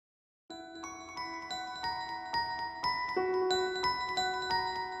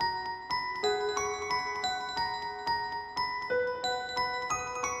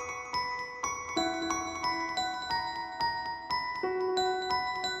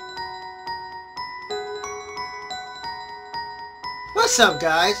What's up,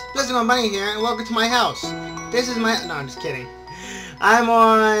 guys? Blizzard on Bunny here, and welcome to my house. This is my... No, I'm just kidding. I'm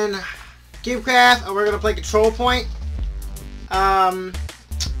on CubeCraft, and we're gonna play Control Point. Yeah,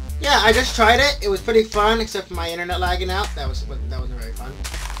 I just tried it. It was pretty fun, except for my internet lagging out. That wasn't very fun.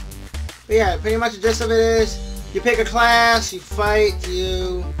 But yeah, pretty much the gist of it is, you pick a class, you fight,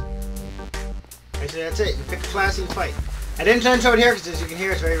 Actually, that's it. You pick a class and you fight. I didn't turn it here because, as you can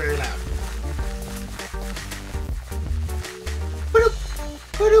hear, it's very, very loud.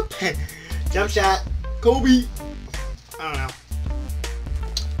 Jump shot. Kobe. I don't know.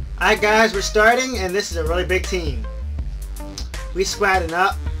 Alright, guys, we're starting, and this is a really big team. We squadding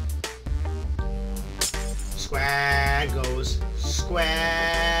up. Squad goes.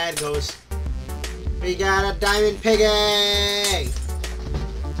 Squad goes. We got a Diamond Piggy.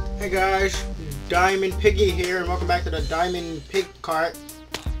 Hey, guys. Diamond Piggy here, and welcome back to the Diamond Pig Cart.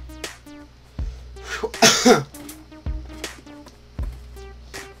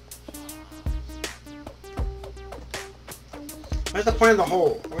 Where's the point of the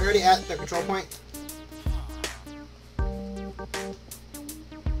hole? Are we already at the control point?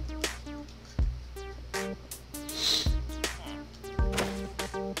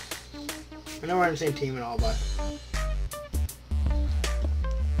 I know we're on the same team and all, but...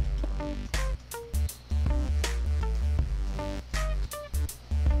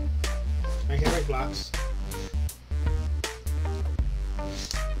 I can't break blocks.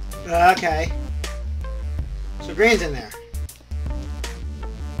 Okay. So green's in there.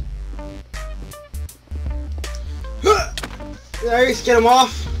 There, just get him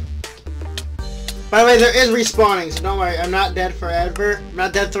off. By the way, there is respawning, so don't worry. I'm not dead forever. I'm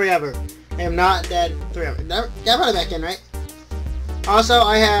not dead forever. I am not dead forever. I brought it back in, right? Also,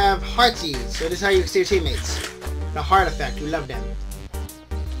 I have heartsies, so this is how you see your teammates. The heart effect. We love them.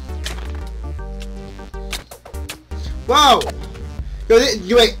 Whoa!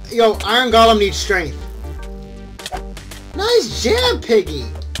 Yo, Iron Golem needs strength. Nice jab, Piggy.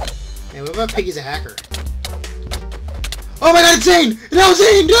 Man, what about Piggy's a hacker? Oh my god, it's Zane! No,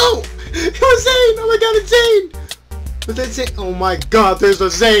 Zane, no! It was Zane! Oh my god, it's Zane! Was that Zane? Oh my god, there's a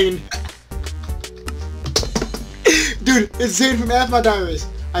Zane! Dude, it's Zane from Athma Diaries.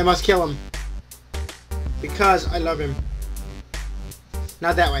 I must kill him. Because I love him.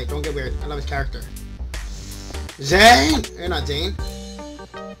 Not that way, don't get weird. I love his character. Zane! You're not Zane.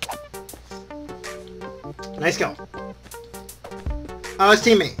 Nice go. Oh, his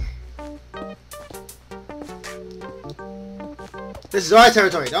teammate. This is our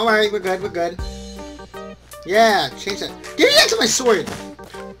territory. Don't worry, we're good, we're good. Yeah, change that. Give me back to my sword!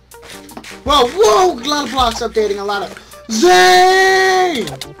 Whoa, whoa! A lot of blocks updating, a lot of... Zane!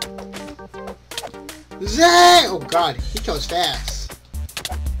 Zane! Oh god, he kills fast.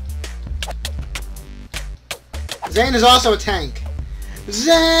 Zane is also a tank.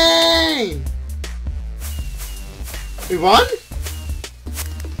 Zane! We won?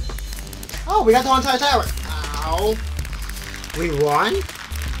 Oh, we got the whole entire tower. Ow. We won?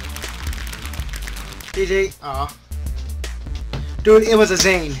 GG. Aw. Dude, it was a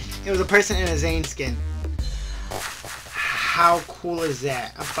Zane. It was a person in a Zane skin. How cool is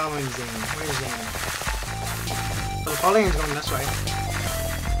that? I'm following Zane. Where's Zane? Oh, Pauline's going this way.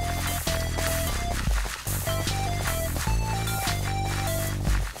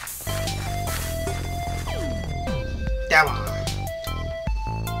 That one.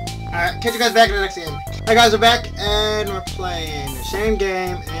 Alright, catch you guys back in the next game. Hi guys, we're back and we're playing the same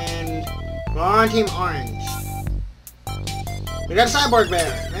game and we're on Team Orange. We got a cyborg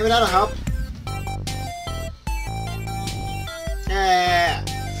bear. Maybe that'll help. Yeah.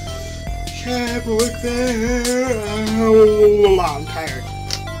 Cyborg bear. Oh, I'm tired.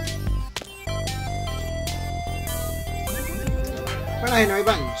 We're not hitting any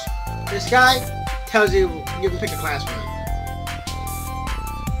buttons. This guy tells you you can pick a class for him.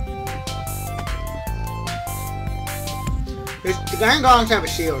 The guy in Golem's have a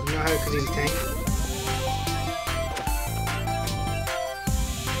shield, you know how, because he's a tank.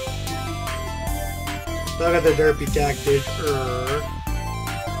 Look at the derpy tactic.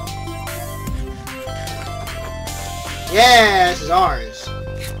 Yeah, this is ours.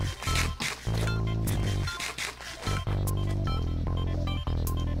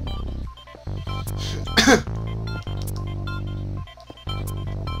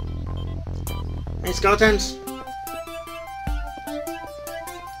 Hey, skeletons.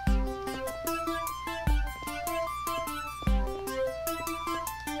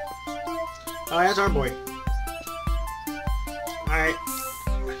 Oh, that's our boy. Alright.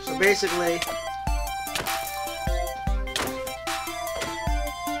 So basically...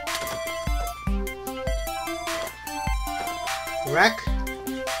 Wreck.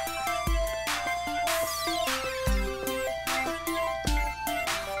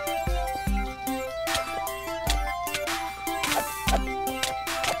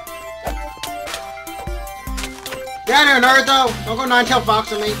 Get out of here, Naruto! Don't go nine-tailed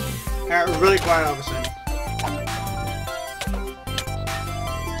fox on me. Alright, we're really quiet all of a sudden.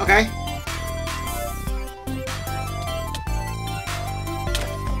 Okay.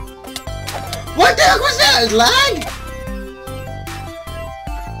 What the heck was that? Lag?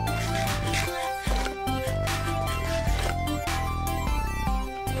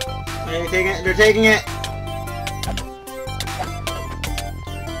 They're taking it. They're taking it.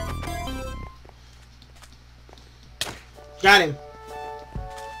 Got him.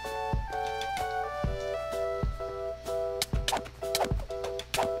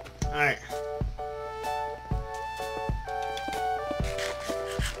 Alright.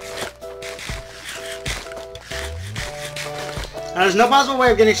 There's no possible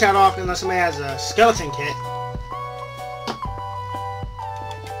way of getting shot off unless somebody has a skeleton kit.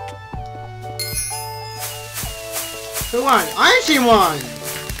 Who won? Iron Team won!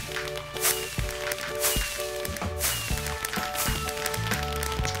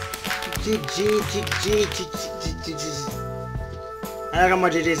 I got more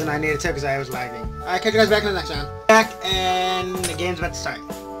GG's than I needed to because I was lagging. Alright, catch you guys back in the next round. Back and the game's about to start.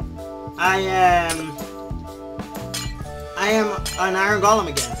 I am an Iron Golem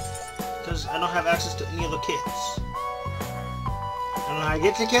again. Because I don't have access to any of the kits. I don't know how you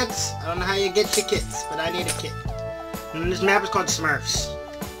get your kits. I don't know how you get your kits, but I need a kit. And this map is called Smurfs.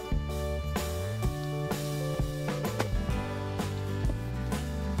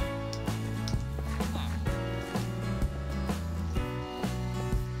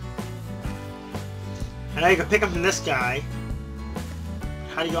 I know you can pick them from this guy.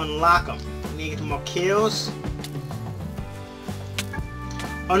 How do you unlock them? You need to get more kills.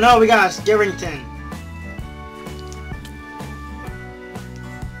 Oh no, we got Skirrington.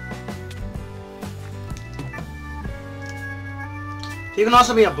 You can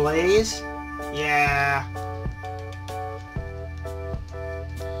also be a Blaze. Yeah.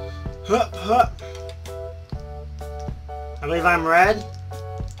 Hup, hup. I believe I'm red.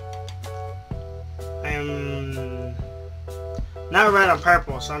 I am not red, I'm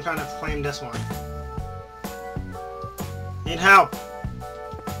purple, so I'm trying to claim this one. Need help.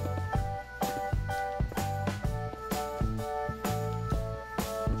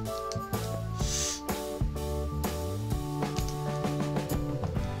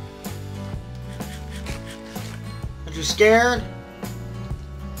 Are you scared?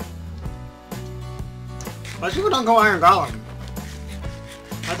 Most people don't go Iron Golem.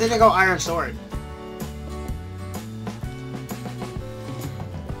 Why did they go Iron Sword?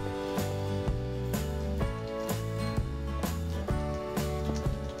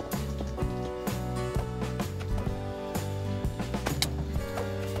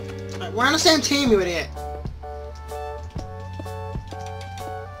 We're on the same team, you idiot.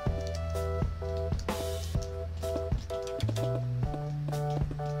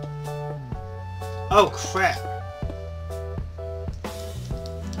 Oh crap.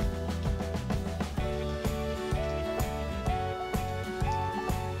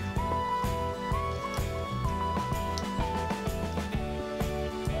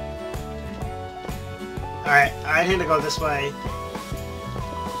 Alright, I need to go this way.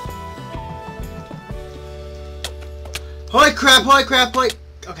 Holy crap, holy crap, holy...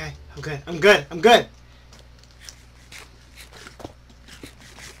 Okay, I'm good, I'm good, I'm good.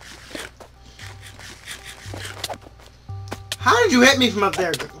 How did you hit me from up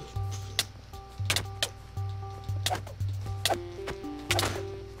there?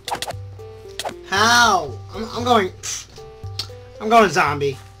 How? I'm going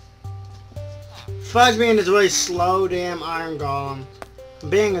zombie. Fudge being this really slow damn Iron Golem. I'm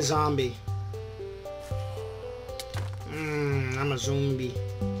being a zombie. I'm a zombie.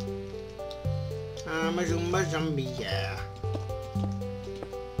 I'm a zombie, yeah.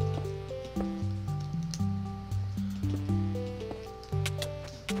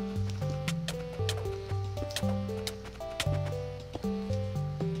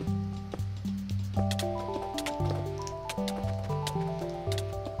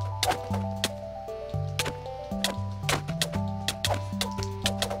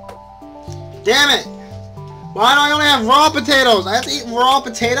 Damn it! Why do I only have raw potatoes? I have to eat raw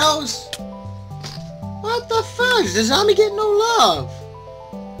potatoes? What the fudge? The zombie get no love.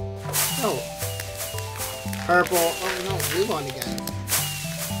 Oh. Purple. Oh no, we won again.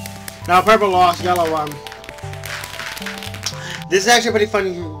 No, purple lost, yellow won. This is actually a pretty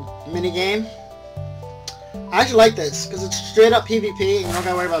fun mini game. I actually like this, because it's straight up PvP, and you don't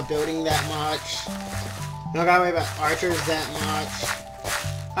gotta worry about building that much. You don't gotta worry about archers that much.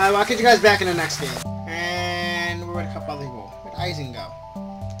 Alright, well, I'll catch you guys back in the next game. And we're gonna cut other people. Where'd Eisen go?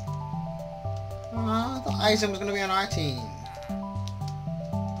 I thought Eisen was gonna be on our team.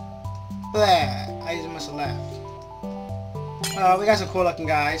 Blah, Eisen must have left. We got some cool looking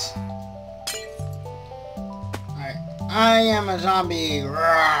guys. Alright. I am a zombie.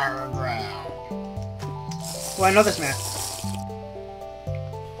 Rawr, rawr. Well, I know this map.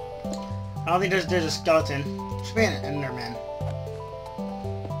 I don't think there's a skeleton. Should be an Enderman.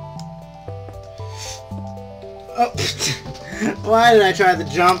 Oh, why did I try the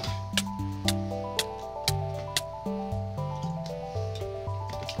jump?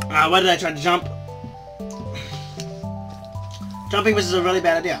 Why did I try to jump? Jumping was a really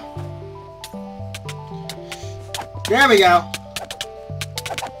bad idea. There we go.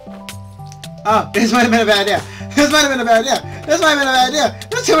 Oh, this might have been a bad idea. This might have been a bad idea. This might have been a bad idea.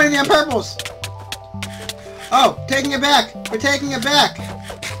 There's too many damn purples. Oh, taking it back. We're taking it back.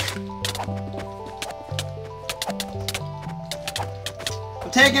 I'm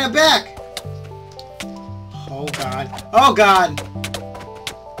taking it back. Oh god. Oh god.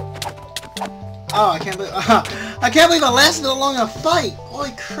 Oh, I can't believe I can't believe I lasted so long in a fight.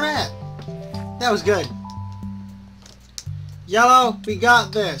 Holy crap. That was good. Yellow, we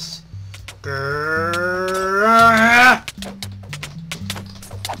got this. Alright,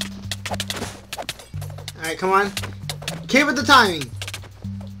 come on. Keep with the timing.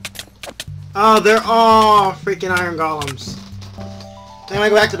 Oh, they're all freaking iron golems. Then I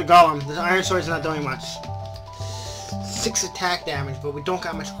go back to the golem. The iron sword's not doing much. 6 attack damage, but we don't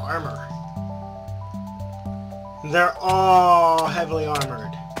got much armor. They're all heavily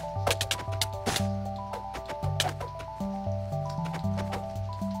armored.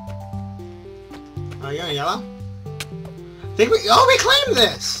 Oh, you're in yellow? We claimed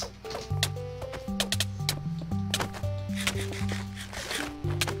this!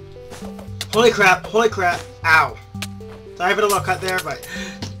 Holy crap, ow. Sorry for the little cut there, but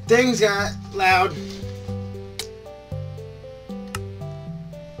things got loud.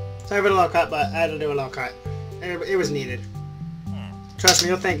 Sorry for the little cut, but I had to do a little cut. It was needed. Trust me,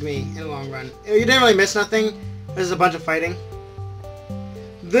 you'll thank me in the long run. You didn't really miss nothing. There's a bunch of fighting.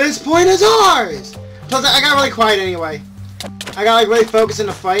 This point is ours! Plus, I got really quiet anyway. I got like really focused in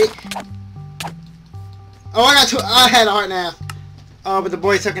the fight. Oh, I had a heart and a half. Oh, but the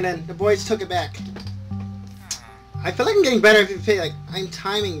boys took it in. The boys took it back. I feel like I'm getting better if you feel like I'm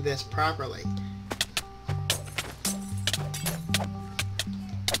timing this properly.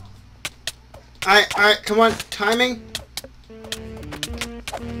 Alright, come on. Timing.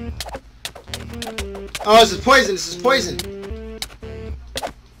 Oh, this is poison. This is poison.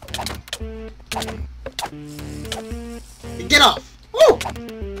 Get off! Woo!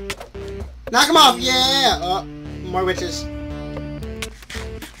 Knock him off! Yeah! Oh, more witches.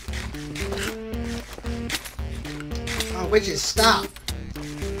 Oh, witches, stop!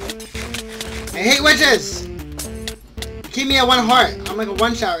 I hate witches! Keep me at 1 heart. I'm like a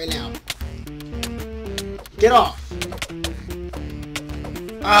 1-shot right now. Get off!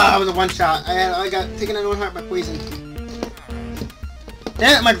 Ah, it was a 1-shot. I got taken at 1 heart by poison.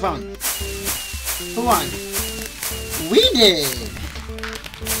 Damn it, microphone! Who won? We did!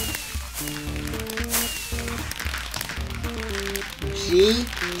 G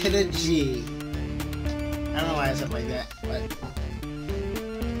to the G. I don't know why I said like that, but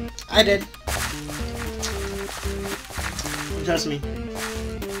I did. Trust me.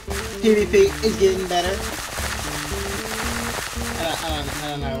 PvP is getting better. I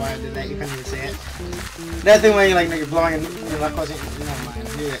don't know why I did that. You couldn't even say it. That thing where you're blowing and your luck wasn't. Never mind.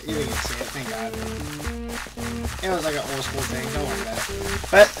 You didn't even say it. Thank God. It was like an old school thing. Don't worry about it.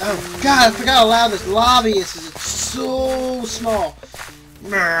 But oh god, I forgot how loud this lobby is. It's so small.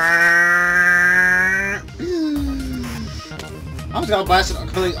 I was gonna blast it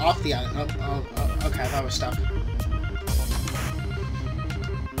completely off the island. Oh, okay, I thought it was stuck.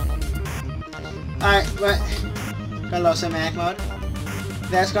 Alright, but got a little cinematic mode.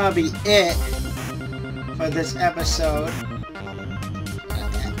 That's gonna be it for this episode.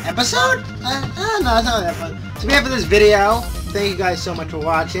 Episode? No, it's not an episode. So we have for this video. Thank you guys so much for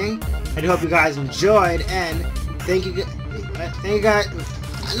watching. I do hope you guys enjoyed, and thank you guys.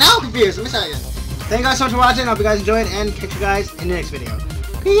 Now I'm confused. Let me start again. Thank you guys so much for watching. I hope you guys enjoyed, and catch you guys in the next video.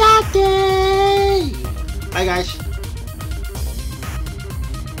 Bye guys.